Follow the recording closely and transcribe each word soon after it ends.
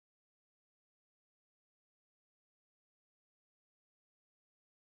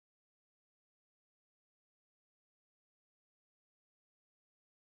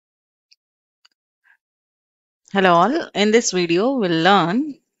Hello all. In this video, we'll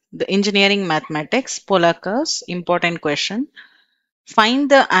learn the engineering mathematics, polar curves, important question.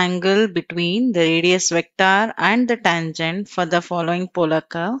 Find the angle between the radius vector and the tangent for the following polar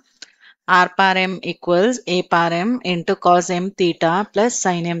curve. R par m equals A par m into cos m theta plus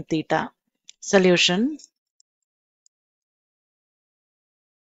sin m theta. Solution.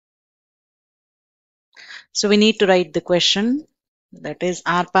 So we need to write the question. That is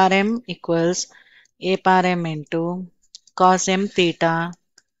R par m equals A par m into cos m theta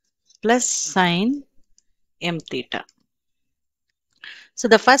plus sin m theta. So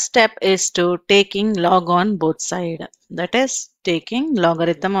the first step is to taking log on both side. That is taking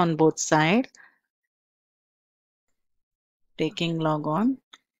logarithm on both side. Taking log on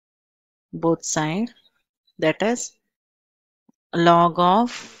both side. That is log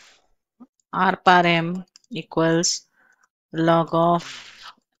of r par m equals log of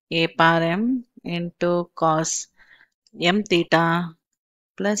a par m into cos m theta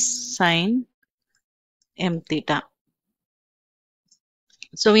plus sin m theta.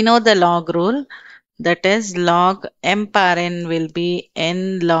 So we know the log rule. That is log m par n will be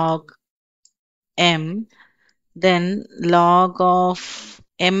n log m. Then log of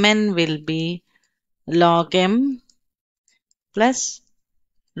mn will be log m plus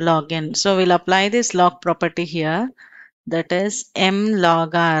log n. So we'll apply this log property here. That is m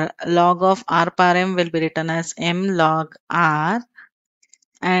log r. Log of r par m will be written as m log r.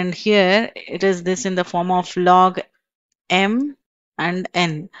 And here it is this in the form of log m and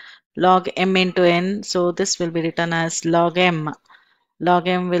n. Log m into n. So this will be written as log m. Log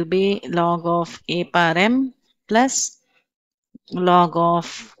m will be log of a par m plus log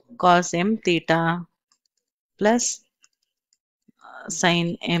of cos m theta plus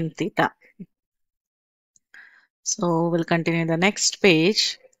sin m theta. So we'll continue the next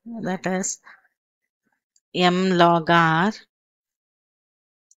page, that is m log r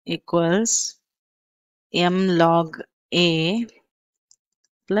equals m log a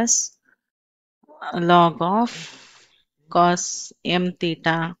plus log of cos m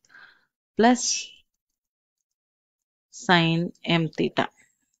theta plus sin m theta.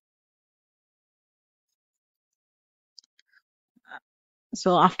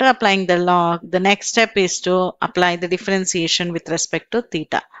 So after applying the log, the next step is to apply the differentiation with respect to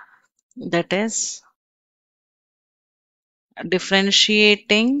theta. That is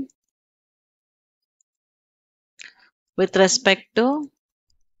differentiating with respect to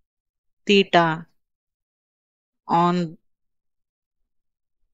theta on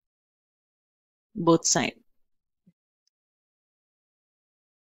both sides.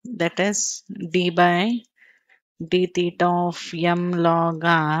 That is d by d theta of m log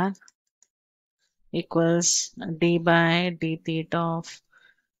r equals d by d theta of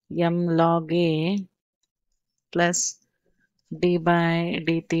m log a plus d by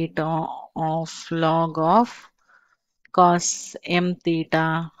d theta of log of cos m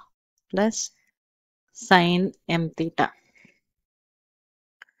theta plus sin m theta.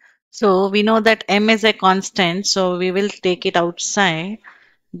 So we know that m is a constant, so we will take it outside.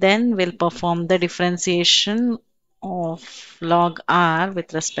 Then we'll perform the differentiation of log r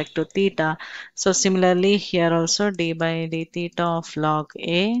with respect to theta. So similarly here also d by d theta of log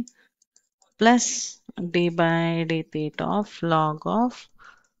a plus d by d theta of log of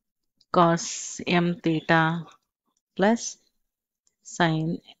cos m theta plus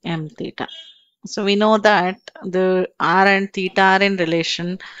sin m theta. So we know that the r and theta are in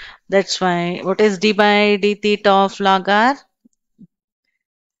relation. That's why what is d by d theta of log r?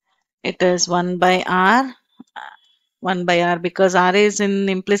 It is 1 by r. 1 by r because r is in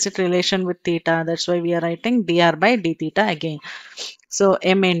implicit relation with theta. That's why we are writing dr by d theta again. So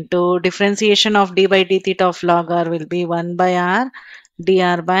m into differentiation of d by d theta of log r will be 1 by r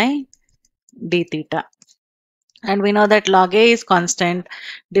dr by d theta. And we know that log a is constant.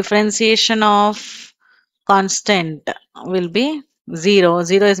 Differentiation of constant will be 0.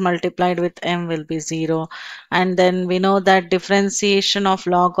 0 is multiplied with m will be 0. And then we know that differentiation of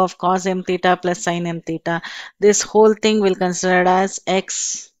log of cos m theta plus sin m theta. This whole thing will considered as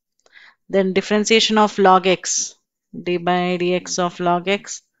x. Then differentiation of log x. D by dx of log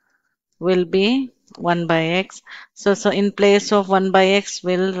x will be 1 by x. So in place of 1 by x,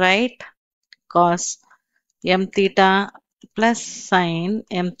 we'll write cos m theta plus sin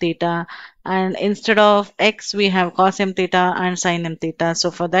m theta, and instead of x we have cos m theta and sin m theta.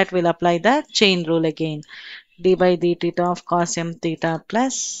 So for that we'll apply the chain rule again. D by d theta of cos m theta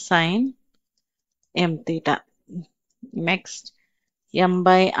plus sin m theta. Next, m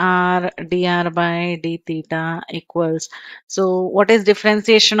by r dr by d theta equals. So what is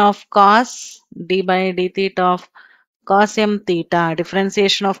differentiation of cos? D by d theta of cos m theta.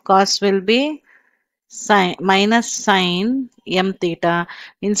 Differentiation of cos will be sine minus sine m theta.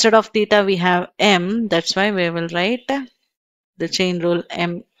 Instead of theta we have m. That's why we will write the chain rule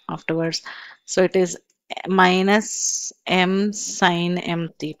m afterwards. So it is minus m sine m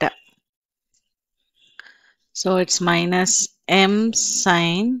theta. So it's minus m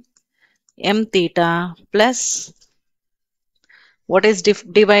sine m theta plus what is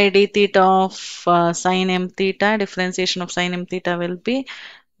d by d theta of sine m theta? Differentiation of sine m theta will be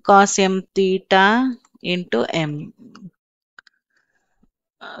cos m theta into m.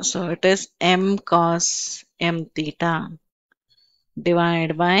 So it is m cos m theta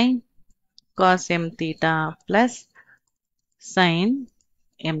divided by cos m theta plus sine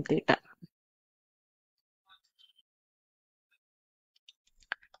m theta.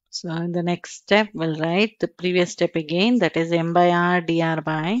 So in the next step, we'll write the previous step again, that is m by r dr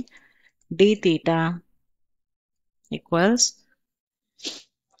by d theta equals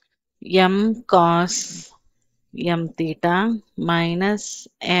m cos m theta minus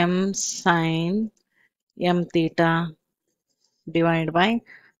m sine m theta divided by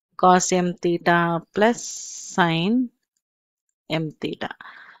cos m theta plus sine m theta.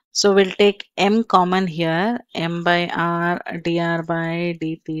 So we'll take m common here, m by r dr by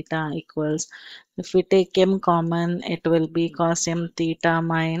d theta equals, if we take m common, it will be cos m theta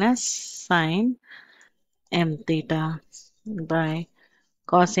minus sine m theta by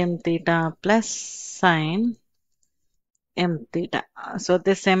cos m theta plus sine m theta. So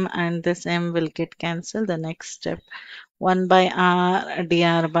this m and this m will get cancelled. The next step, 1 by r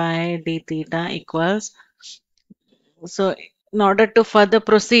dr by d theta equals. So in order to further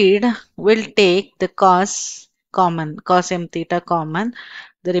proceed, we'll take the cos common, cos m theta common.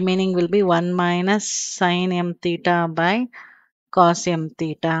 The remaining will be 1 minus sine m theta by cos m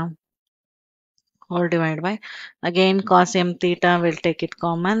theta whole divided by, again cos m theta will take it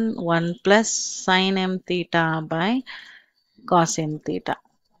common, 1 plus sine m theta by cos m theta.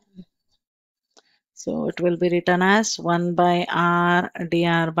 So it will be written as 1 by r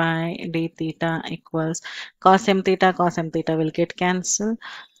dr by d theta equals cos m theta will get cancelled.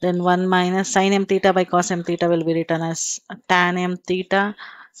 Then 1 minus sin m theta by cos m theta will be written as tan m theta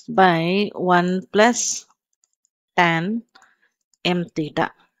by 1 plus tan m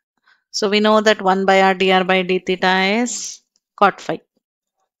theta. So we know that 1 by r dr by d theta is cot phi.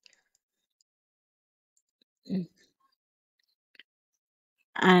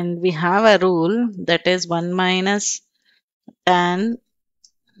 And we have a rule that is 1 minus tan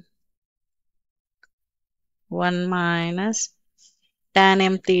 1 minus tan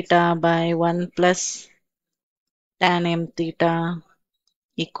m theta by 1 plus tan m theta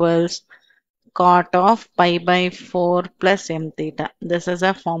equals cot of pi by 4 plus m theta. This is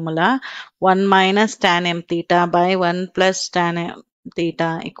a formula. 1 minus tan m theta by 1 plus tan m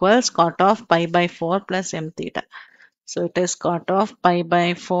theta equals cot of pi by 4 plus m theta. So it is cot of pi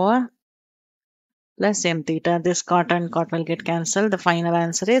by 4 plus m theta. This cot and cot will get cancelled. The final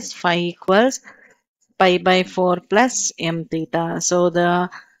answer is phi equals pi by 4 plus m theta. So the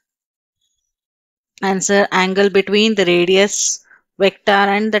answer, angle between the radius vector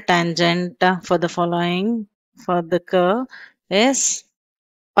and the tangent for the following, for the curve, is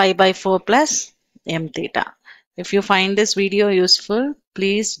pi by 4 plus m theta. If you find this video useful,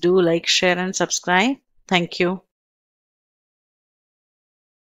 please do like, share and subscribe. Thank you.